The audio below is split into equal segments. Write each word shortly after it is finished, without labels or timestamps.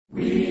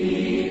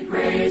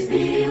praise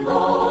thee,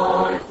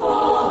 Lord,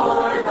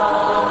 for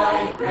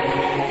thy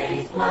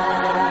great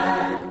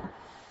plan,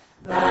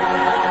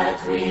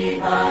 that we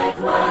thy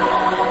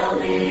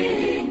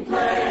dwelling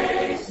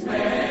place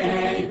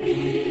may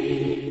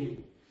be.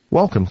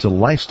 Welcome to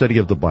Life Study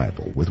of the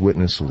Bible with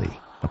Witness Lee,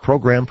 a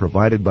program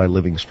provided by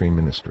Living Stream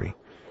Ministry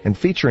and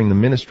featuring the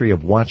ministry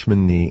of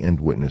Watchman Nee and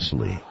Witness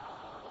Lee.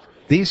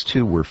 These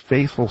two were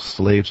faithful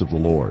slaves of the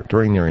Lord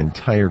during their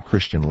entire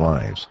Christian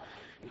lives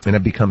and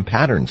have become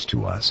patterns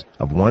to us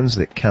of ones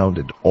that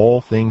counted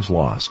all things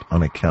lost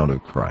on account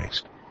of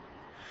Christ.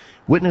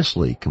 Witness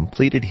Lee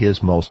completed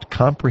his most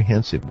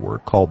comprehensive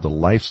work called the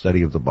Life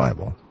Study of the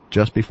Bible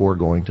just before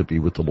going to be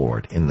with the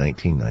Lord in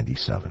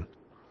 1997.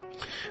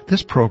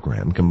 This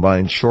program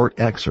combines short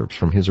excerpts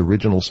from his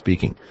original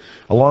speaking,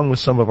 along with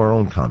some of our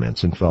own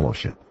comments and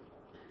fellowship.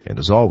 And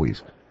as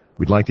always,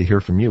 we'd like to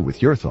hear from you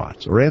with your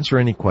thoughts or answer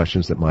any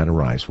questions that might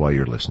arise while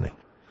you're listening.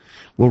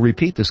 We'll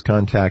repeat this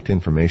contact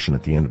information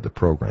at the end of the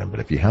program, but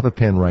if you have a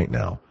pen right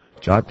now,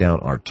 jot down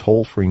our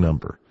toll-free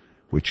number,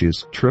 which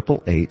is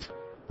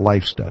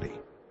 888-LIFE-STUDY,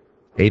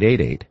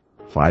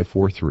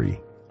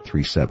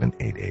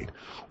 888-543-3788.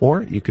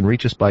 Or you can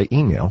reach us by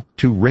email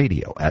to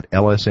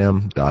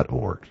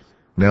radio@lsm.org.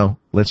 Now,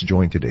 let's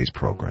join today's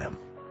program.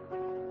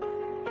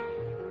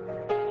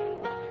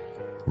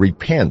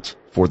 Repent,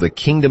 for the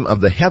kingdom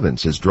of the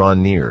heavens is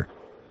drawn near.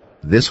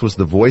 This was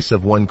the voice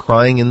of one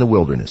crying in the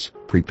wilderness,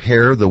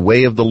 prepare the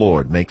way of the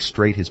Lord, make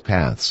straight his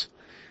paths.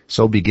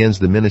 So begins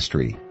the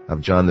ministry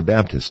of John the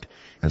Baptist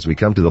as we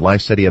come to the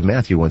Life Study of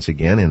Matthew once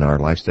again in our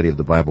Life Study of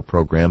the Bible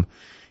program.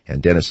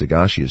 And Dennis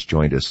Higashi has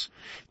joined us.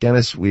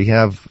 Dennis, we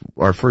have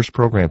our first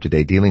program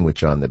today dealing with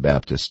John the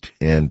Baptist,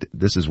 and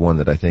this is one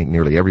that I think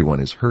nearly everyone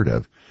has heard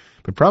of.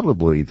 But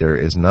probably there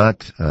is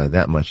not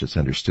that much that's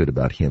understood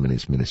about him and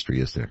his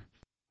ministry, is there?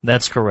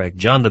 That's correct.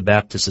 John the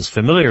Baptist is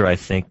familiar, I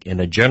think,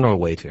 in a general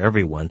way to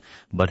everyone,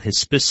 but his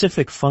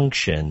specific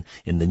function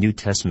in the New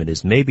Testament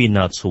is maybe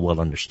not so well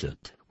understood.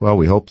 Well,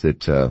 we hope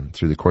that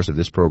through the course of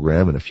this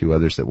program and a few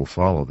others that will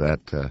follow,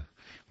 that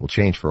will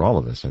change for all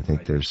of us. I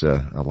think there's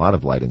a lot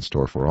of light in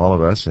store for all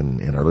of us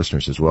and our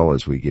listeners as well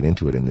as we get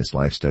into it in this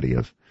life study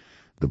of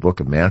the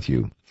book of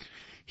Matthew.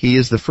 He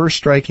is the first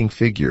striking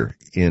figure,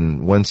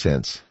 in one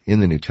sense, in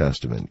the New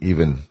Testament,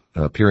 even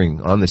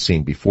appearing on the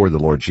scene before the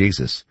Lord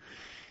Jesus.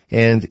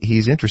 And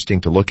he's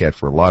interesting to look at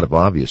for a lot of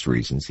obvious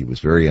reasons. He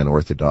was very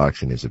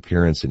unorthodox in his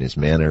appearance and his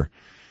manner.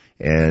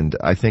 And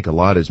I think a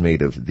lot is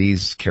made of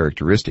these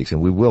characteristics,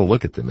 and we will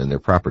look at them in their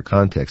proper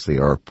context. They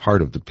are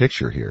part of the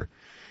picture here.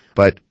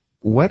 But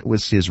what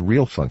was his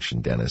real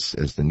function, Dennis,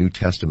 as the New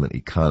Testament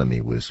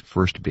economy was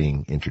first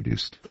being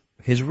introduced?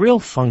 His real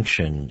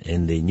function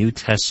in the New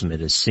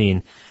Testament is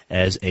seen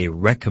as a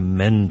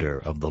recommender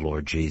of the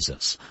Lord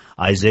Jesus.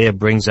 Isaiah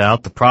brings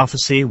out the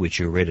prophecy, which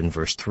you read in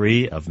verse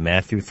 3 of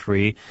Matthew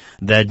 3,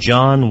 that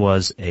John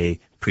was a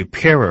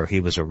preparer.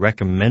 He was a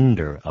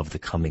recommender of the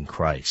coming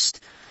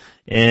Christ.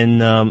 In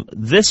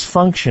this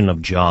function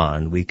of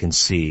John, we can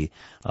see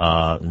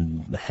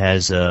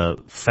has a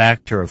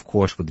factor, of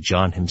course, with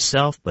John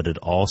himself, but it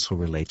also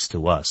relates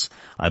to us.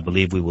 I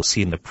believe we will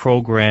see in the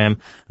program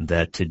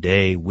that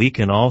today we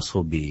can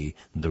also be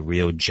the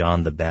real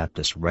John the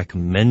Baptist,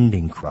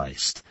 recommending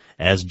Christ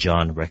as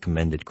John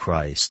recommended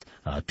Christ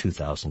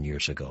 2,000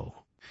 years ago.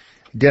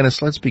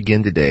 Dennis, let's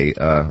begin today.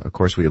 Of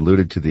course, we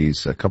alluded to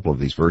a couple of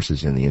these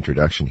verses in the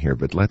introduction here,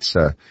 but let's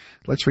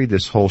read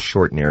this whole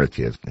short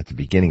narrative at the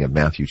beginning of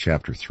Matthew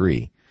chapter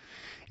 3.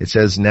 It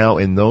says, Now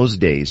in those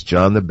days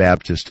John the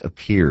Baptist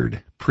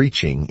appeared,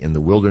 preaching in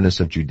the wilderness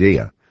of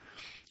Judea,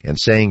 and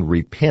saying,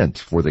 Repent,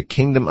 for the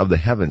kingdom of the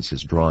heavens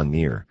is drawn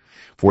near.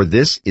 For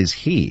this is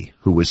he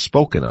who was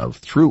spoken of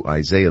through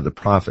Isaiah the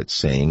prophet,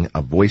 saying,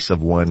 A voice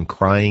of one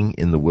crying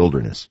in the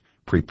wilderness,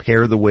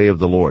 Prepare the way of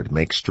the Lord,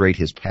 make straight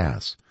his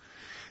paths.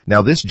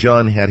 Now this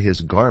John had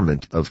his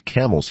garment of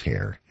camel's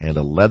hair, and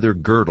a leather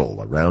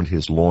girdle around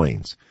his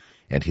loins,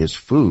 and his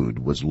food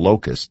was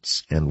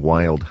locusts and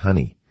wild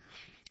honey.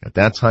 At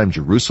that time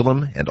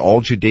Jerusalem and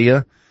all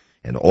Judea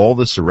and all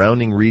the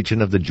surrounding region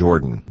of the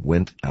Jordan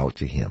went out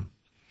to him.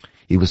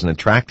 He was an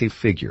attractive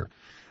figure.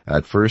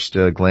 At first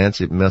glance,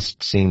 it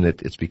must seem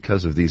that it's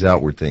because of these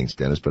outward things,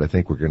 Dennis, but I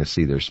think we're going to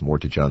see there's more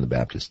to John the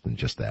Baptist than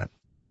just that.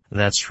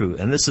 That's true.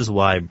 And this is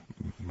why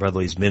Brother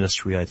Lee's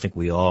ministry, I think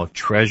we all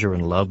treasure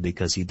and love,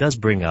 because he does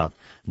bring out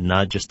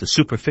not just the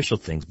superficial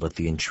things, but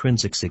the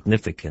intrinsic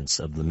significance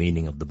of the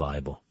meaning of the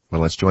Bible.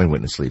 Well, let's join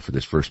Witness Lee for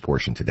this first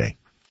portion today.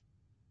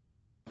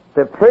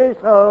 The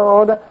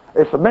priesthood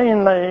is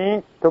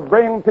mainly to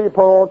bring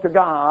people to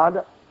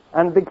God,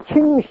 and the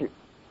kingship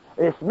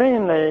is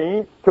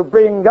mainly to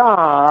bring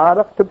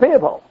God to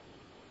people.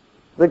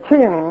 The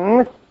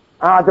kings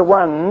are the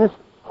ones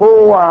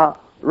who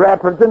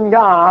represent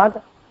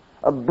God,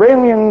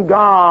 bringing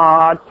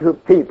God to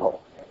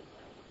people.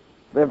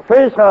 The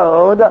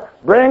priesthood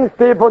brings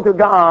people to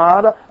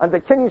God, and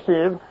the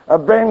kingship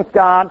brings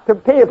God to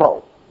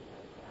people.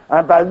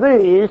 And by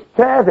this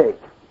traffic,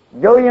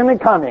 going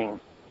and coming,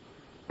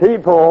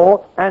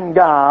 people and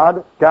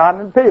God, God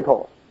and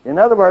people. In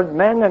other words,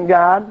 man and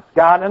God,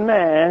 God and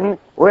man,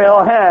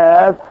 will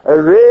have a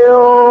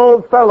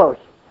real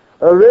fellowship,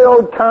 a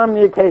real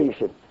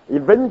communication.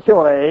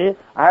 Eventually,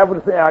 I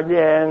would say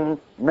again,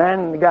 man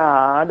and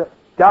God,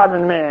 God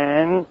and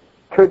man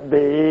could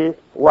be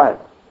one.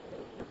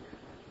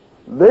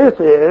 This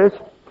is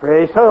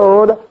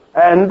priesthood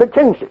and the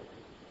kingship.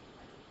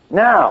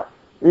 Now,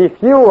 if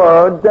you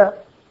would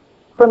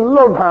spend a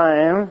little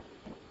time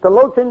to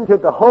look into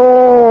the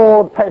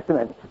whole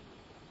Testament,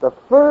 the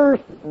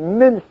first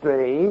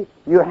ministry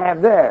you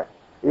have there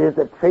is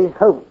the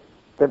priesthood.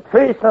 The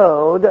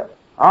priesthood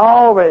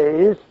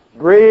always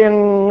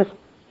brings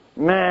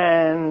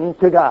man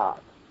to God.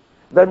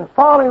 Then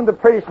following the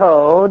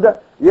priesthood,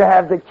 you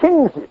have the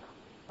kingship.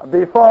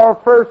 Before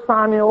 1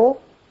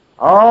 Samuel,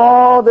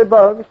 all the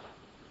books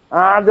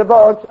are the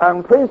books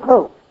on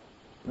priesthood.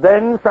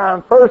 Then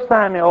from 1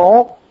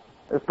 Samuel,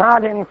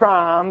 starting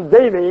from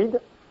David,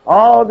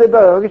 all the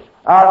books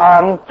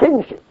are on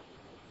kingship.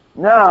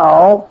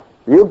 Now,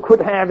 you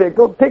could have a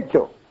good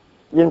picture.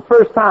 In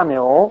 1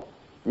 Samuel,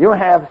 you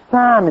have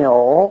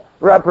Samuel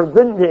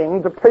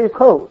representing the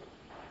priesthood.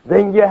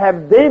 Then you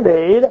have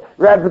David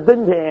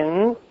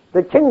representing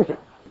the kingship.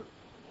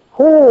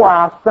 Who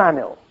was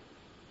Samuel?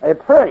 A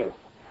priest.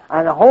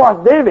 And who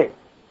was David?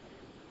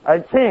 A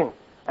king.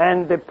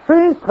 And the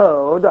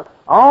priesthood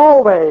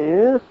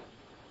always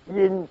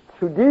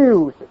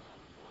introduces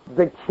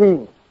the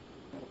king.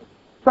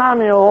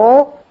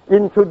 Samuel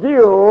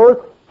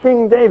introduced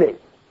King David.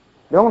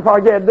 Don't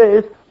forget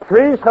this.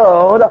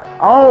 Priesthood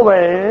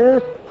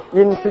always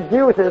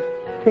introduces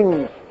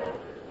kings.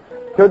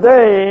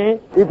 Today,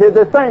 it is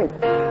the same.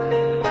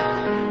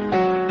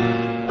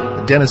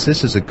 Dennis,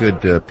 this is a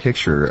good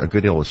picture, a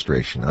good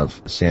illustration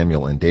of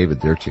Samuel and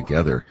David. They're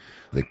together,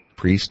 the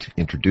priest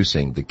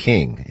introducing the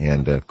king.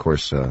 And, of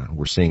course,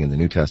 we're seeing in the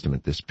New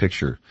Testament this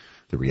picture,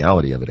 the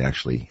reality of it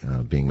actually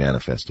being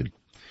manifested.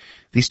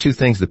 These two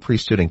things, the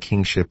priesthood and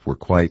kingship, were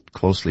quite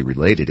closely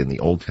related in the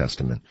Old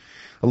Testament.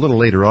 A little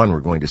later on,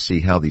 we're going to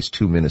see how these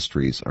two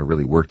ministries are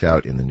really worked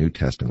out in the New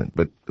Testament.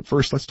 But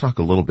first, let's talk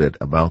a little bit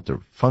about the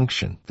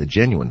function, the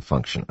genuine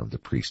function of the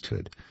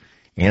priesthood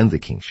and the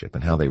kingship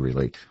and how they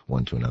relate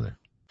one to another.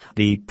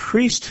 The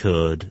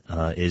priesthood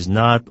is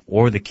not,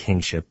 or the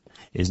kingship,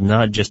 is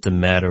not just a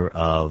matter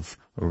of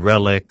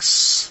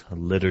relics,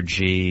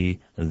 liturgy,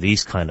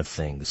 these kind of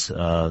things.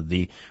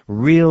 The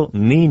real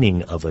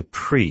meaning of a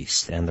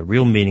priest and the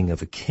real meaning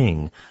of a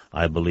king,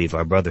 I believe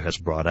our brother has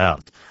brought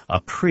out. A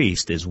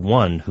priest is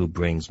one who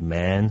brings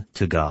man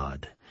to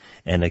God,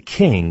 and a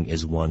king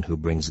is one who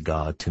brings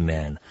God to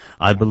man.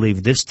 I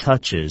believe this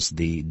touches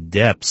the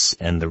depths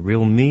and the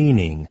real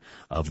meaning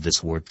of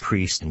this word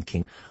priest and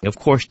king. Of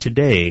course,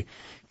 today,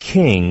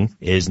 king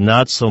is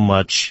not so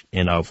much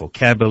in our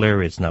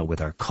vocabulary, it's not with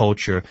our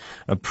culture.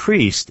 A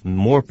priest,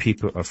 more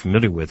people are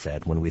familiar with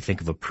that. When we think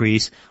of a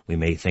priest, we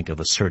may think of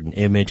a certain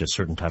image, a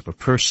certain type of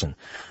person.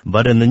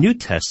 But in the New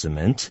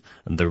Testament,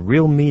 the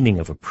real meaning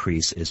of a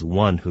priest is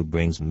one who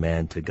brings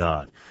man to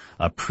God.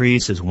 A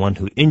priest is one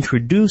who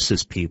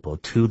introduces people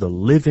to the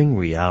living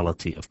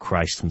reality of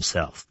Christ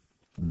himself.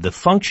 The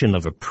function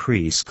of a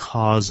priest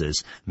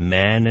causes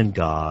man and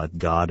God,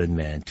 God and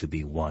man to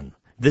be one.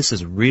 This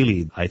is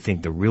really, I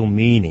think, the real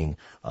meaning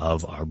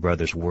of our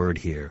brother's word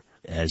here,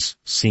 as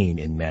seen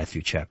in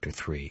Matthew chapter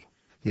 3.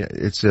 Yeah,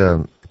 it's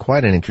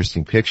quite an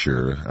interesting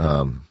picture.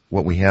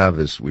 What we have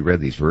is, we read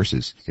these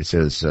verses, it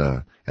says,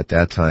 at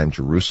that time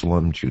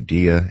Jerusalem,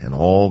 Judea, and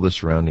all the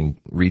surrounding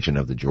region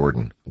of the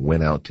Jordan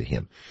went out to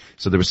him.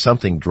 So there was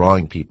something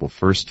drawing people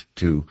first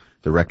to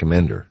the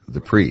recommender,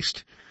 the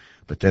priest.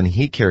 But then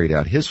he carried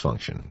out his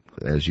function,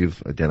 as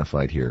you've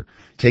identified here,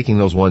 taking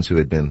those ones who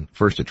had been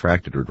first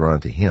attracted or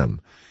drawn to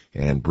him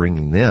and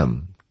bringing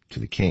them to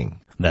the king.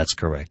 That's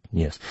correct,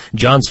 yes.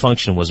 John's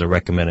function was a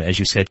recommender. As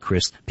you said,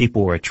 Chris,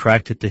 people were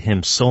attracted to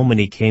him. So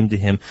many came to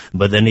him,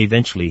 but then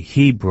eventually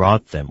he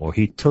brought them, or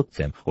he took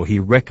them, or he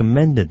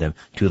recommended them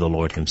to the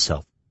Lord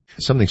himself.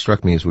 Something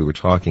struck me as we were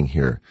talking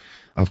here.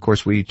 Of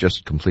course, we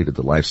just completed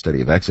the life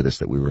study of Exodus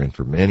that we were in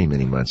for many,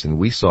 many months, and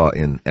we saw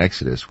in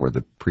Exodus where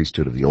the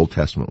priesthood of the Old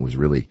Testament was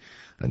really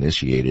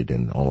initiated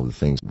and all of the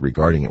things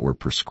regarding it were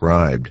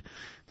prescribed,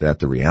 that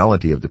the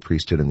reality of the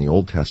priesthood in the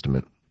Old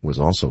Testament was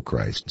also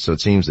Christ. So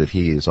it seems that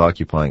he is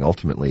occupying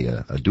ultimately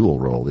a dual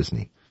role, isn't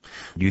he?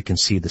 You can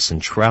see the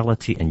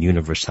centrality and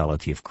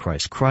universality of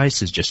Christ.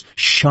 Christ is just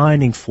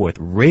shining forth,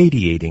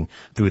 radiating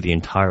through the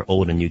entire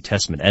Old and New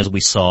Testament, as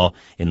we saw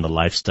in the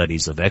life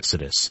studies of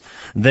Exodus.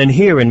 Then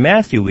here in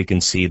Matthew, we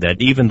can see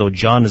that even though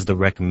John is the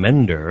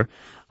recommender,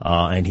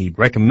 and he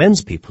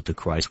recommends people to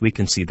Christ, we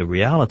can see the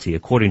reality,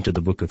 according to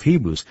the book of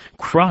Hebrews.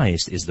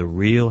 Christ is the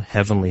real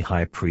heavenly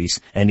high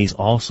priest, and he's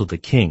also the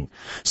king.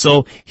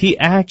 So he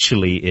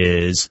actually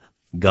is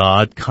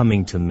God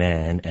coming to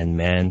man and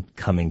man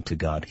coming to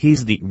God.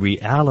 He's the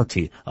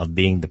reality of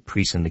being the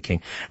priest and the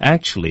king.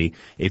 Actually,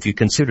 if you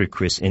consider,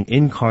 Chris, in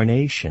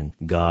incarnation,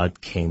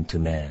 God came to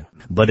man.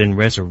 But in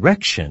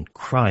resurrection,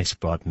 Christ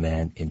brought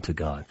man into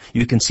God.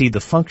 You can see the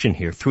function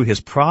here through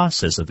his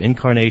process of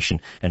incarnation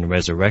and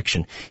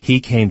resurrection. He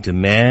came to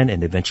man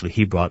and eventually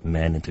he brought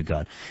man into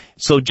God.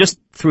 So just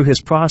through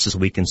his process,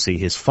 we can see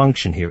his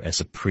function here as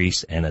a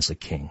priest and as a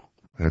king.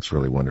 That's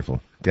really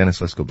wonderful.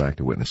 Dennis, let's go back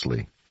to Witness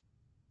Lee.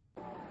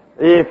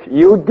 If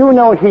you do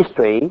know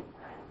history,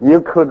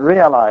 you could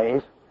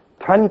realize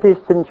 20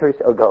 centuries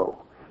ago,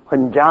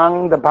 when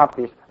John the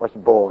Baptist was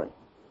born,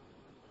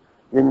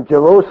 in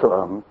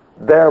Jerusalem,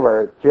 there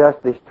were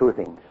just these two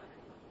things,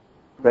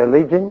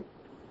 religion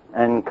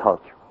and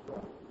culture.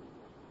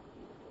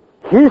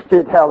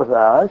 History tells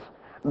us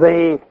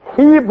the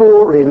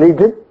Hebrew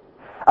religion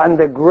and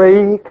the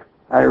Greek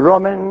and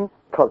Roman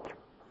culture.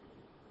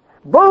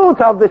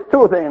 Both of these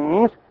two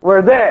things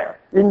were there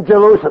in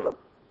Jerusalem.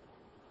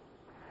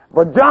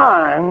 But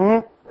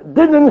John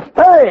didn't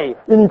stay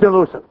in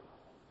Jerusalem.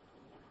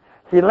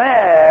 He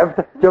left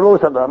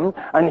Jerusalem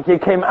and he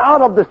came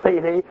out of the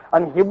city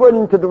and he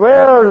went to the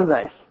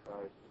wilderness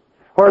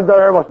where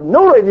there was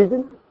no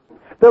religion,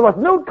 there was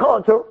no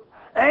culture,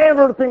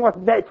 everything was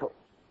natural.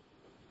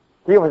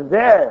 He was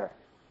there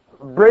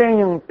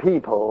bringing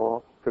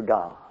people to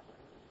God,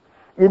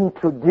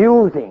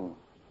 introducing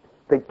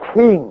the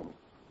king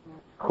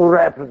who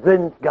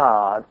represents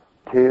God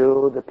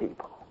to the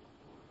people.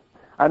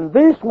 And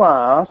this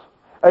was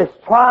a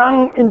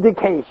strong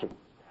indication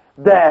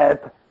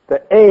that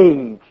the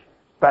age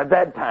by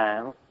that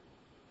time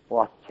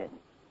was changed.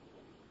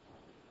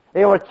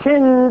 It was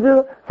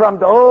changed from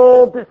the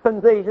old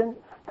dispensation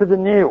to the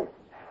new.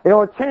 It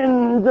was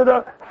changed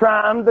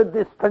from the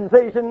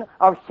dispensation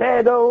of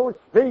shadows,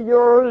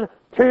 figures,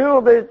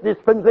 to the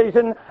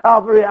dispensation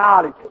of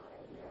reality.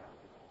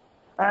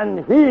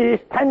 And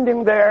he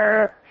standing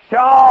there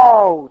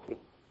shouting,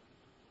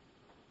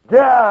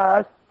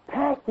 just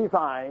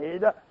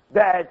testified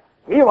that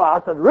he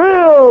was a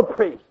real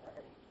priest.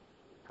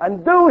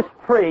 And those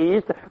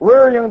priests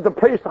wearing the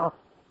priest's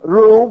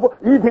robe,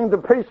 eating the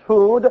priest's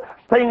food,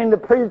 staying in the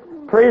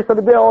priest's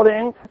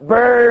building,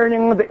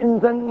 burning the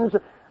incense,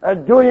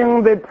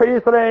 doing the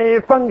priestly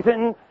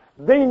function,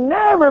 they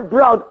never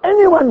brought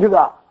anyone to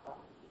God.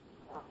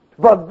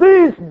 But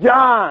this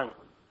John,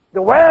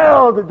 the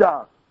wild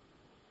John,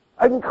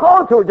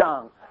 agricultural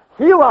John,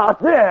 he was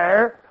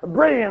there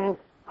bringing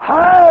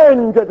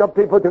hundreds of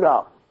people to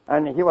God.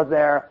 And he was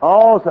there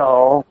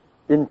also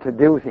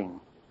introducing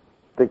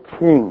the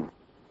king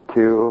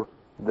to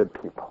the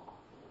people.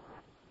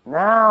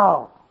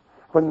 Now,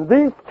 when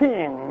this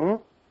king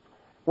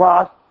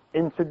was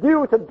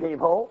introduced to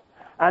people,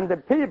 and the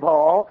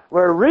people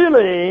were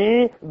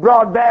really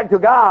brought back to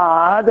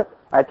God,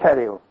 I tell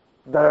you,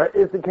 there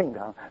is the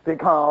kingdom.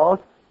 Because,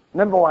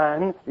 number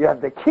one, you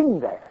have the king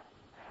there.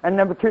 And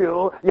number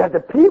two, you have the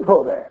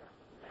people there.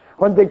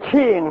 When the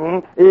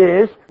king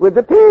is with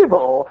the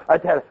people, I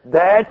tell you,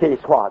 that is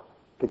what?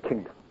 The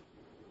kingdom.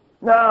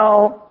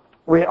 Now,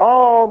 we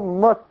all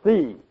must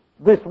see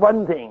this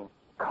one thing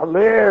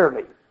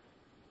clearly,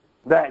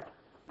 that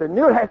the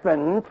New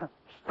Testament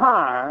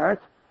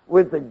starts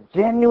with the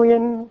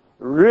genuine,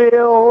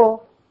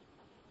 real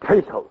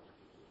priesthood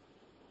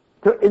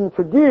to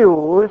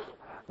introduce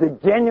the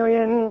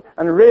genuine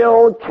and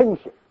real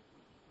kingship.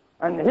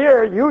 And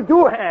here you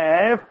do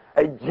have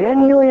a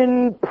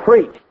genuine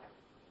priest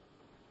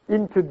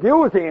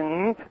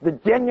introducing the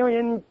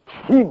genuine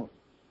king.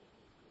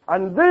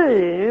 And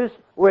this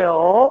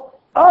will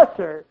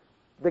usher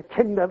the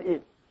kingdom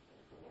in.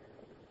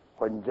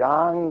 When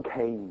John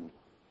came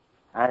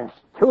and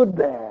stood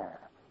there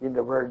in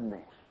the wilderness,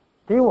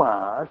 he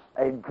was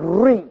a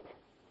great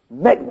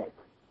magnet.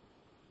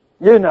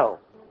 You know,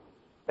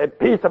 a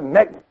piece of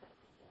magnet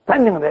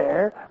standing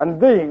there, and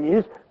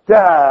this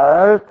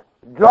just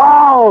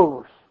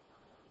draws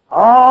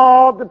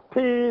all the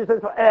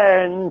pieces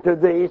into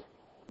this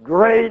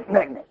great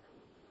magnet.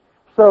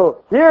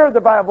 So here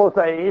the Bible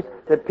says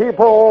the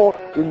people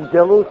in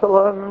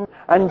Jerusalem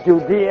and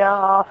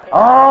Judea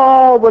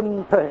all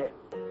went to him.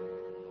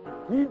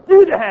 He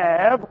did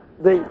have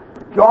the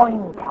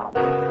drawing power.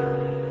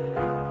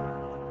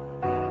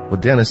 Well,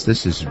 Dennis,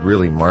 this is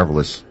really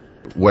marvelous.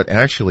 What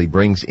actually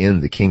brings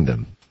in the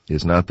kingdom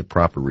is not the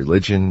proper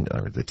religion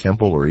or the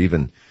temple or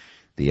even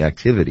the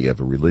activity of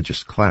a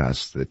religious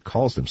class that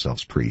calls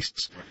themselves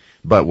priests.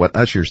 But what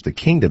ushers the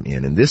kingdom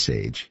in this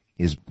age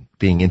is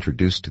being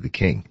introduced to the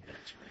king.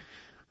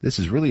 This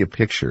is really a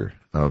picture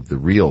of the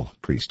real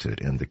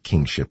priesthood and the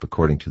kingship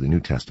according to the New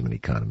Testament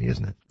economy,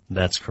 isn't it?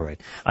 That's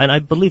correct. And I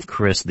believe,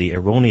 Chris, the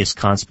erroneous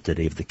concept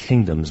today of the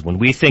kingdoms, when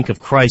we think of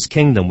Christ's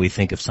kingdom, we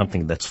think of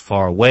something that's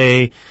far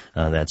away,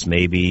 that's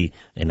maybe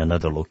in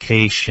another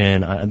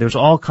location. There's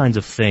all kinds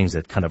of things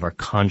that kind of are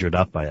conjured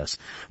up by us.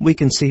 We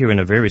can see here in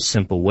a very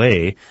simple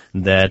way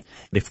that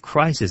if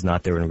Christ is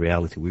not there in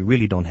reality, we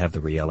really don't have the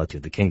reality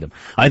of the kingdom.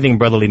 I think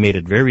Brother Lee made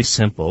it very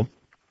simple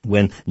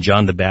when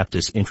John the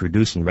Baptist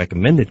introduced and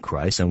recommended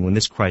Christ, and when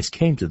this Christ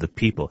came to the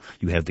people,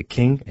 you have the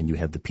king and you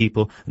have the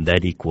people, and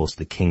that equals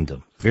the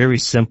kingdom. Very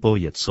simple,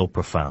 yet so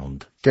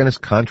profound. Dennis,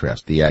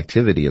 contrast the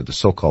activity of the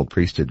so-called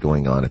priesthood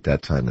going on at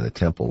that time in the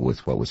temple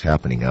with what was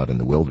happening out in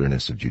the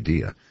wilderness of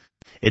Judea.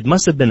 It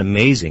must have been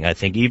amazing, I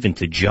think, even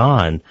to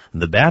John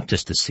the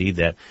Baptist to see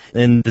that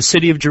in the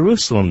city of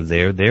Jerusalem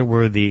there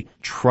were the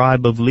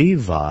tribe of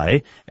Levi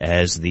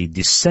as the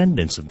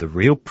descendants of the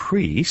real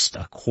priest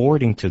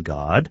according to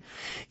God,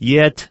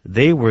 yet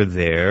they were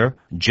there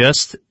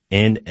just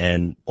in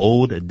an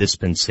old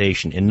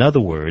dispensation. In other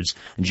words,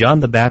 John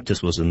the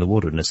Baptist was in the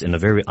wilderness in a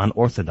very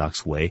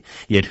unorthodox way,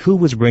 yet who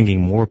was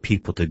bringing more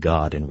people to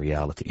God in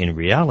reality? In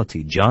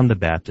reality, John the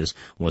Baptist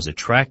was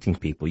attracting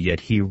people,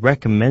 yet he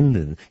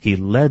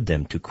led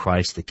them to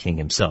Christ the King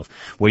himself.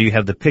 Where you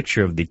have the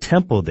picture of the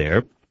temple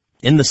there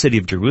in the city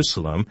of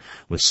Jerusalem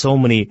with so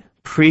many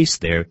priests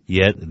there,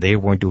 yet they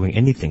weren't doing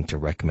anything to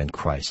recommend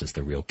Christ as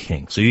the real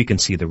king. So you can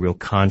see the real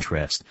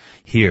contrast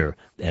here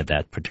at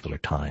that particular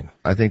time.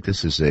 I think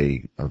this is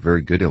a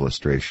very good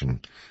illustration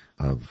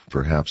of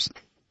perhaps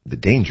the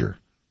danger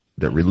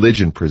that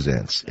religion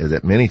presents, is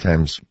that many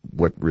times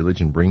what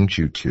religion brings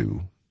you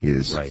to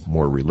is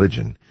more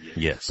religion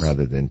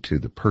rather than to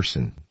the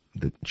person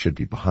that should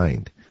be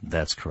behind.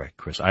 That's correct,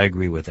 Chris. I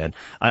agree with that.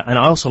 And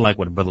I also like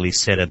what Brother Lee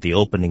said at the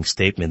opening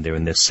statement there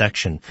in this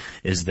section,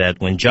 is that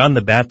when John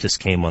the Baptist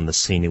came on the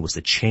scene, it was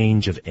a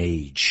change of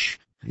age.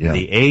 Yeah.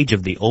 The age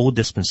of the old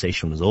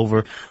dispensation was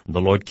over.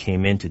 The Lord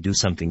came in to do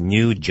something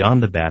new. John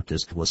the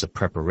Baptist was a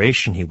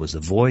preparation. He was a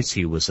voice.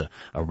 He was a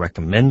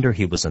recommender.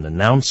 He was an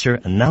announcer,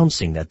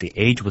 announcing that the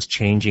age was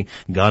changing.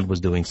 God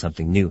was doing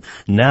something new.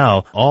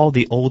 Now, all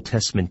the Old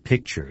Testament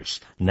pictures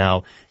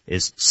now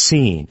is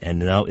seen and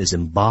now is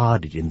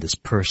embodied in this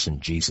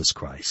person, Jesus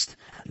Christ.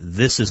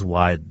 This is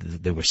why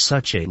there was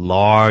such a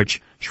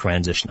large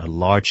transition, a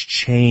large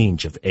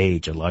change of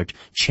age, a large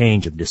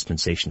change of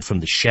dispensation from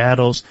the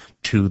shadows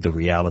to the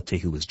reality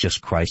who was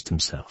just Christ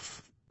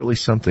himself. Really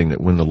something that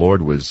when the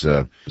Lord was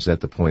at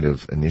the point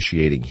of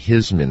initiating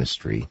his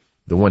ministry,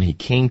 the one he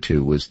came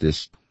to was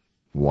this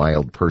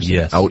wild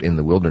person out in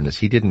the wilderness.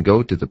 He didn't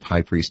go to the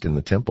high priest in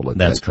the temple at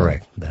that time. That's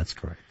correct. That's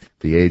correct.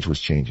 The age was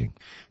changing.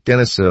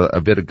 Dennis,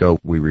 a bit ago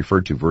we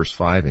referred to verse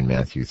 5 in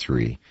Matthew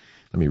 3.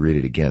 Let me read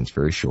it again. It's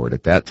very short.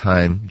 At that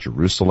time,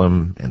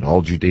 Jerusalem and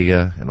all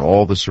Judea and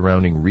all the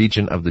surrounding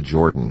region of the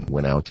Jordan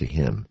went out to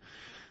him.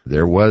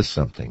 There was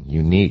something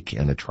unique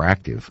and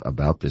attractive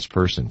about this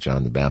person,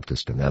 John the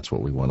Baptist, and that's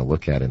what we want to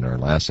look at in our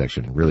last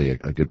section. Really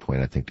a good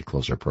point, I think, to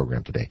close our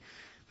program today.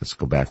 Let's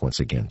go back once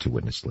again to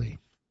Witness Lee.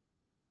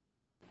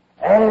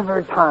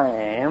 Every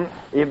time,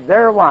 if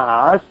there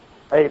was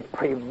a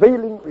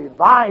prevailing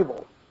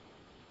revival,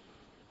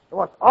 there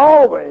was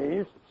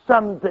always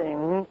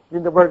something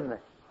in the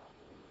wilderness.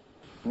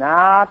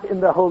 Not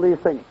in the holy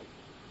city,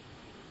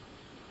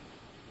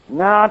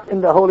 not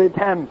in the holy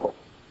temple,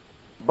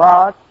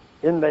 but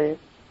in the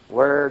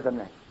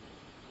wilderness.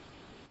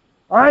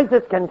 I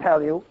just can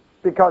tell you,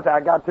 because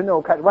I got to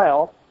know quite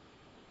well,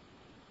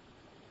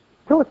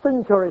 2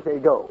 centuries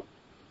ago,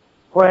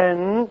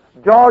 when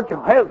George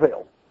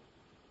Whitefield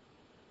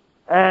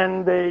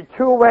and the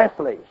two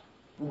Wesleys,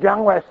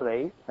 John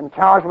Wesley and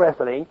Charles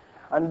Wesley,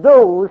 and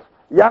those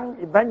young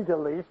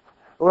evangelists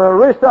were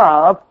raised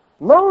up,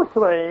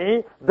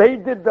 mostly they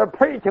did their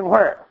preaching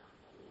where?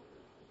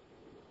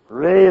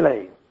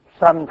 Really,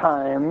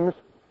 sometimes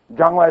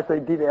John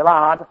Wesley did a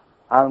lot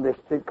on the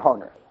street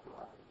corners.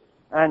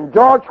 And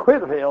George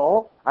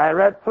Whitefield, I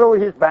read through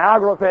his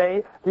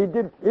biography, he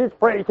did his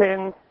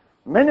preaching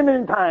many,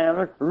 many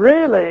times,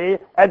 really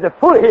at the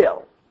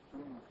foothill,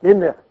 in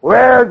the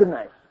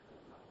wilderness.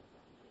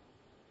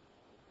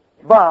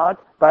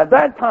 But by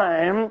that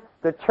time,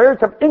 the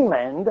Church of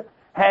England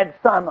had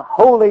some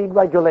holy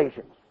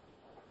regulations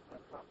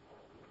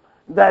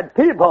that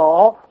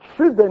people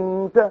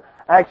shouldn't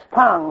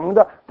expound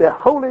the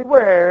holy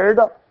word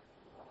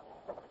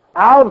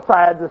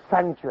outside the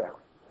sanctuary.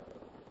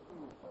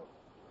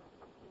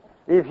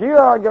 If you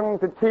are going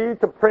to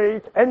teach, to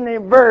preach any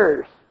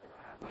verse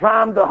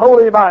from the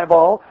Holy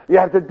Bible, you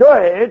have to do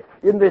it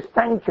in the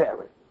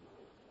sanctuary.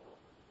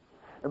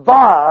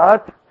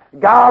 But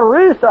God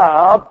raised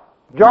up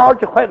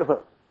George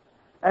Whitefield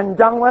and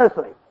John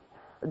Wesley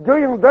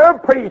doing their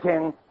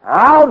preaching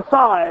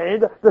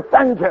outside the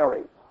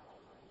sanctuary.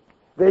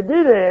 They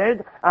did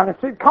it on the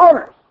street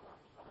corners.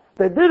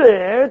 They did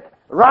it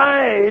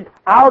right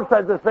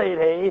outside the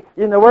city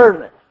in the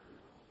wilderness.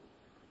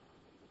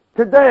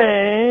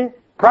 Today,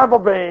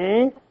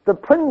 probably the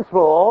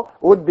principle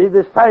would be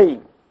the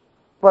same.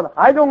 But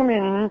I don't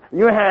mean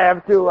you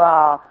have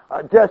to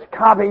just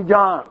copy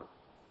John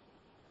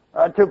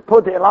to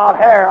put a lot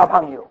of hair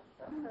upon you.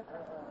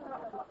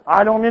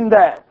 I don't mean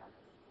that.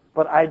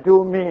 But I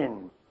do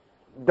mean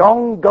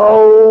don't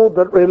go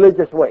the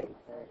religious way.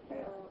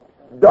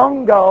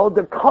 Don't go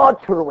the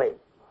cultural way.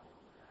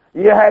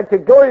 You have to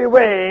go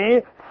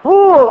away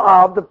full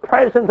of the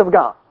presence of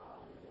God.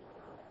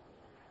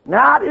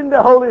 Not in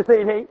the holy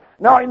city,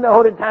 not in the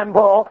holy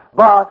temple,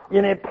 but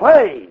in a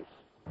place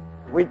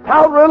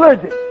without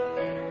religion,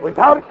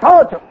 without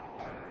culture,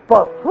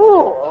 but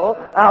full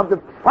of the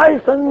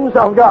presence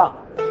of God.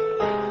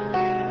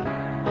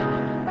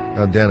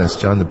 Now, Dennis,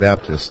 John the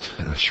Baptist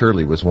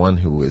surely was one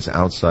who was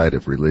outside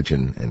of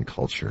religion and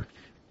culture.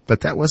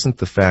 But that wasn't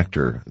the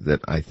factor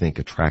that I think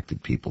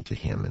attracted people to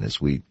him. And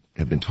as we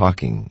have been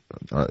talking,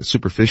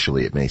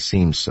 superficially it may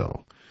seem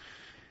so.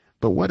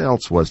 But what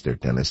else was there,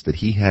 Dennis, that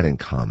he had in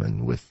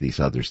common with these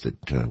others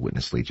that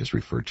Witness Lee just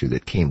referred to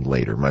that came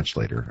later, much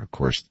later? Of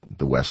course,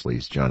 the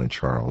Wesleys, John and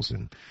Charles,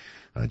 and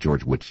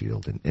George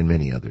Whitefield, and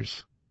many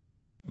others.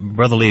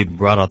 Brother Lee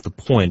brought out the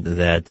point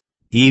that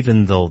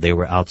even though they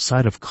were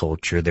outside of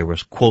culture, they were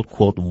quote,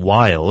 quote,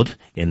 wild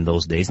in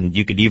those days, and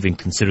you could even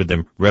consider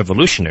them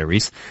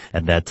revolutionaries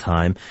at that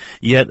time,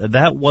 yet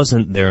that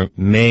wasn't their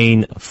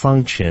main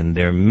function.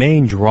 Their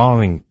main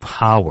drawing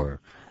power,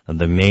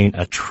 the main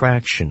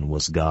attraction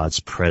was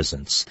God's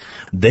presence.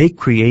 They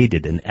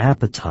created an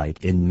appetite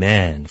in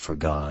man for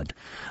God.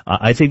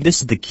 I think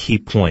this is the key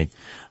point,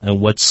 and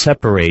what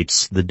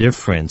separates the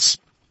difference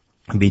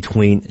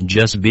between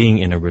just being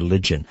in a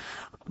religion.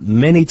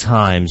 Many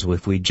times,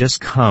 if we just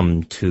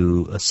come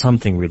to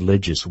something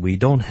religious, we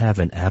don't have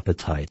an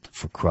appetite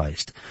for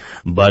Christ.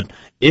 But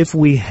if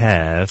we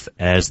have,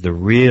 as the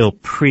real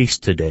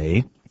priest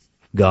today,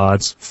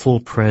 God's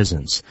full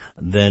presence,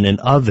 then in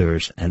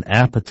others an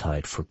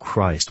appetite for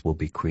Christ will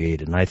be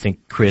created. And I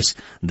think, Chris,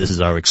 this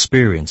is our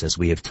experience as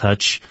we have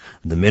touched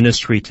the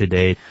ministry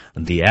today.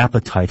 The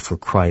appetite for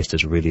Christ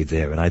is really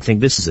there. And I think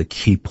this is a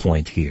key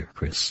point here,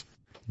 Chris.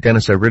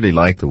 Dennis, I really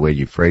like the way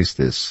you phrased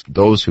this.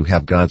 Those who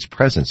have God's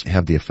presence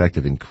have the effect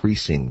of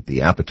increasing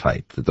the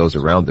appetite that those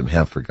around them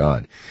have for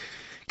God.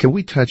 Can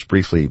we touch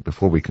briefly,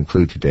 before we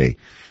conclude today,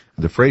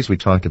 the phrase we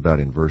talked about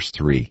in verse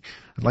 3?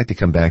 I'd like to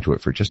come back to it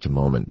for just a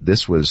moment.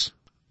 This was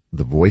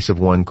the voice of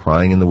one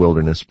crying in the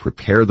wilderness,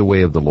 prepare the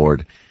way of the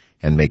Lord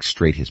and make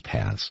straight his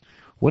paths.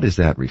 What is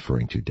that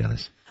referring to,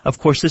 Dennis? Of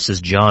course, this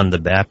is John the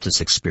Baptist's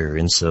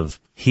experience of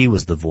he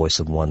was the voice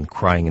of one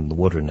crying in the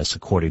wilderness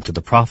according to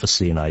the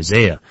prophecy in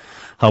Isaiah.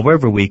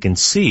 However, we can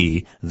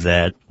see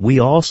that we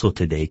also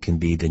today can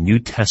be the New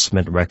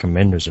Testament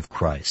recommenders of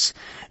Christ.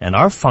 And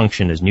our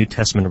function as New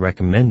Testament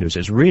recommenders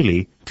is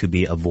really to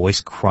be a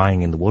voice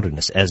crying in the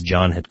wilderness. As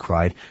John had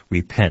cried,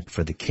 repent,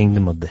 for the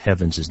kingdom of the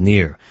heavens is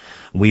near.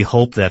 We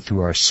hope that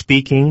through our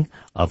speaking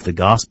of the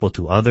gospel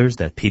to others,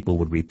 that people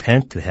would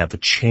repent, to have a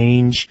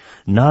change,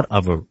 not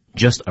of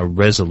just a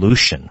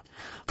resolution,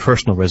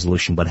 personal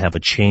resolution, but have a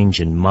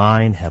change in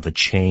mind, have a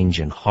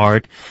change in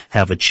heart,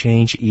 have a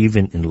change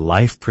even in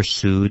life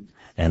pursuit,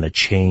 and a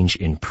change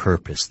in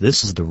purpose.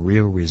 This is the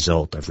real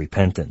result of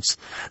repentance.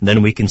 And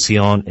then we can see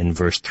on in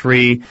verse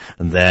 3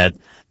 that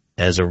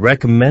as a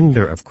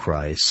recommender of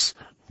Christ,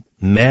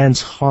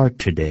 man's heart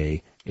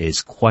today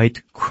is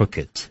quite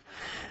crooked.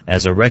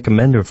 As a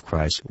recommender of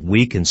Christ,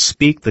 we can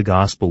speak the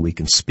gospel, we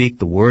can speak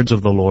the words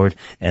of the Lord,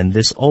 and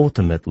this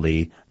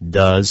ultimately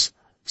does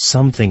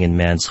something in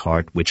man's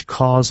heart which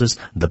causes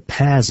the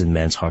paths in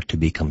man's heart to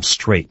become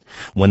straight.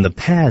 When the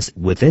paths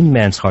within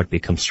man's heart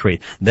become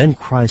straight, then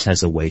Christ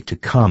has a way to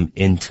come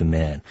into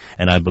man.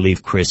 And I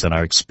believe, Chris, in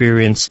our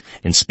experience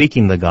in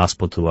speaking the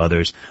gospel to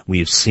others, we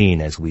have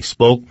seen as we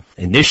spoke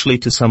initially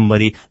to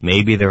somebody,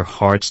 maybe their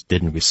hearts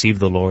didn't receive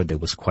the Lord, they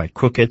was quite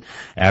crooked.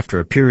 After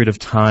a period of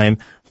time,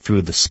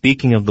 through the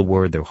speaking of the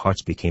word, their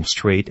hearts became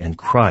straight and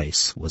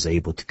Christ was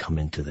able to come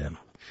into them.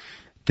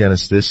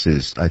 Dennis, this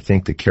is, I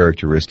think, the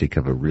characteristic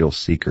of a real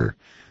seeker.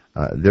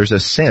 There's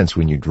a sense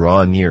when you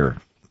draw near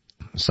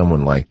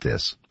someone like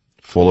this,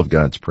 full of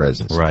God's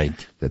presence,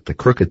 right, that the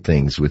crooked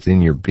things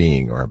within your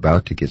being are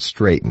about to get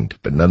straightened,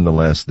 but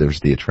nonetheless there's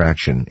the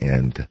attraction,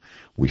 and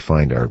we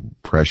find our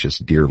precious,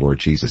 dear Lord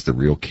Jesus, the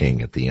real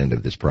King, at the end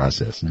of this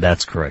process.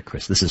 That's correct,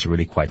 Chris. This is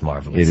really quite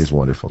marvelous. It is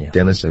wonderful. Yeah.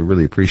 Dennis, I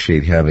really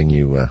appreciate having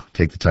you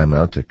take the time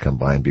out to come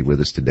by and be with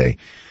us today.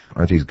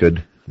 Aren't these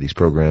good? These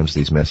programs,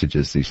 these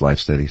messages, these life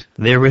studies?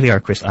 They really are,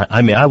 Chris.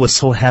 I mean, I was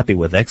so happy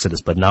with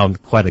Exodus, but now I'm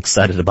quite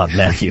excited about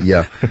Matthew.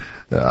 Yeah,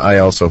 I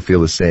also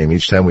feel the same.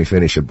 Each time we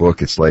finish a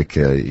book, it's like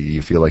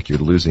you feel like you're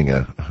losing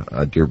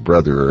a dear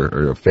brother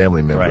or a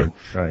family member.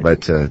 Right.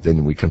 But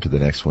then we come to the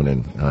next one,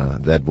 and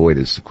that void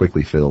is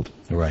quickly filled.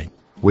 Right.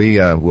 We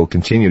will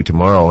continue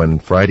tomorrow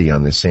and Friday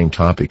on this same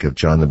topic of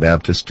John the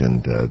Baptist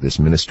and this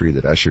ministry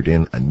that ushered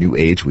in a new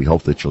age. We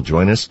hope that you'll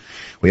join us.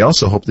 We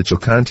also hope that you'll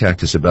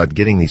contact us about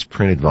getting these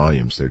printed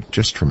volumes. They're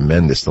just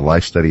tremendous. The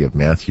life study of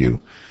Matthew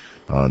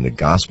on the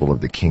gospel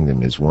of the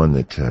kingdom is one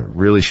that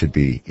really should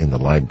be in the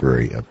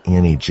library of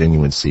any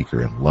genuine seeker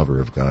and lover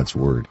of God's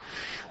word.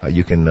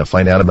 You can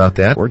find out about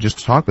that or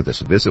just talk with us,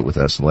 visit with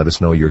us, and let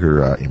us know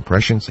your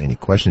impressions, any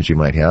questions you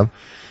might have.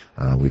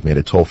 We've made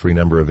a toll-free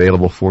number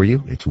available for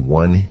you. It's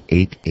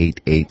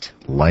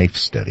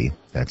 1-888-LIFE-STUDY.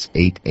 That's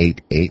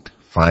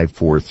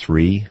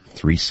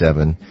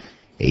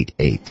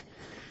 888-543-3788.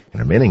 And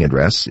our mailing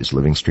address is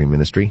Living Stream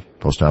Ministry,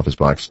 Post Office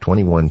Box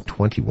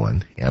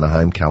 2121,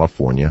 Anaheim,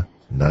 California,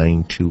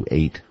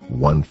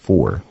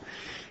 92814.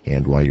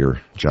 And while you're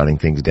jotting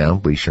things down,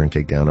 be sure and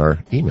take down our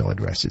email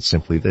address. It's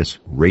simply this,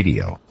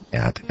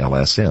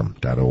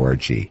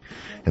 radio@lsm.org.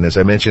 And as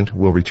I mentioned,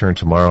 we'll return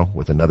tomorrow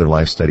with another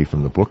life study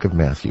from the book of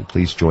Matthew.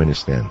 Please join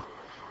us then.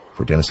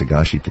 For Dennis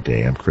Higashi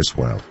today, I'm Chris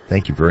Wilde.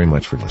 Thank you very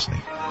much for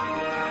listening.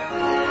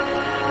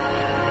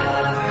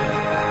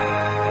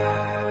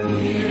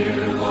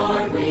 Dear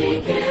Lord,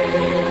 we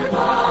give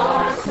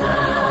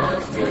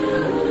ourselves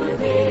to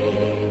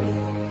Thee.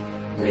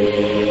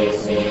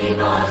 Receive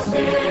us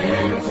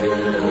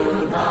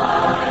into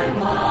Thy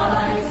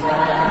wise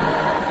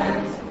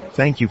hands.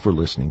 Thank you for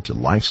listening to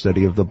Life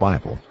Study of the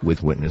Bible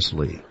with Witness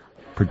Lee,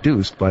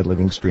 produced by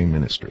Living Stream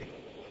Ministry.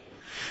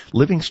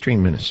 Living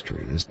Stream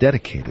Ministry is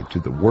dedicated to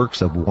the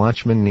works of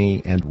Watchman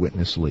Nee and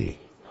Witness Lee,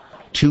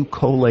 two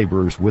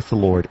co-laborers with the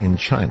Lord in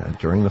China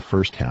during the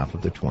first half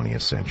of the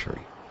 20th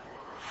century.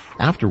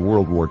 After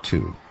World War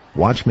II,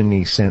 Watchman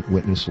Nee sent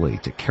Witness Lee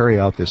to carry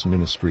out this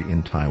ministry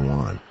in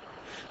Taiwan.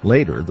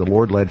 Later, the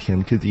Lord led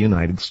him to the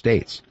United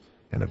States,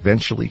 and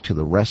eventually to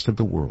the rest of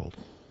the world,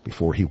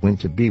 before he went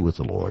to be with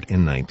the Lord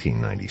in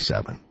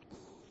 1997.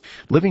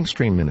 Living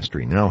Stream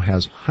Ministry now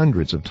has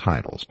hundreds of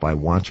titles by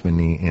Watchman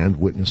Nee and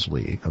Witness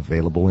Lee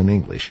available in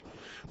English,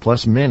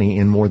 plus many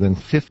in more than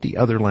 50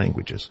 other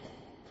languages.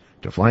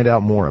 To find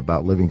out more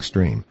about Living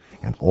Stream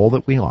and all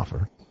that we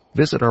offer,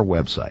 visit our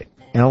website,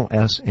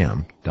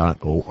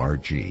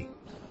 lsm.org. You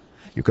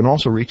can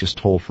also reach us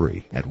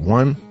toll-free at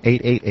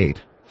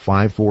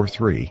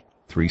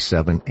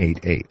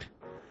 1-888-543-3788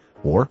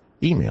 or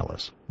email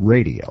us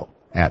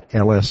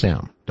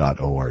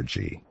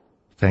radio@lsm.org.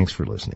 Thanks for listening.